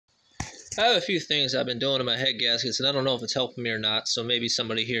I have a few things I've been doing to my head gaskets, and I don't know if it's helping me or not, so maybe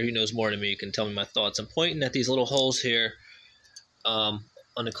somebody here who knows more than me can tell me my thoughts. I'm pointing at these little holes here on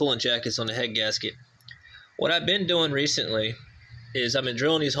the coolant jackets on the head gasket. What I've been doing recently is I've been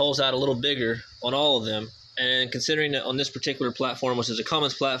drilling these holes out a little bigger on all of them, and considering that on this particular platform, which is a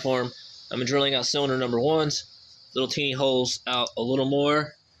Cummins platform, I've been drilling out cylinder number 1's, little teeny holes out a little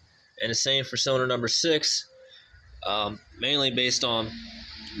more, and the same for cylinder number 6, mainly based on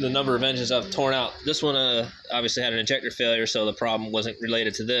the number of engines I've torn out. This one obviously had an injector failure, so the problem wasn't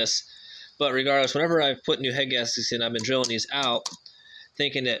related to this. But regardless, whenever I put new head gaskets in, I've been drilling these out,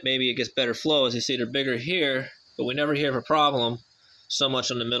 thinking that maybe it gets better flow. As you see, they're bigger here, but we never hear of a problem so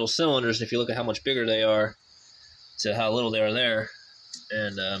much on the middle cylinders. If you look at how much bigger they are to how little they are there,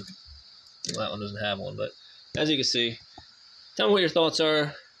 and well, that one doesn't have one. But as you can see, tell me what your thoughts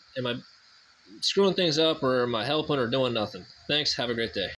are. Am I screwing things up, or am I helping, or doing nothing? Thanks. Have a great day.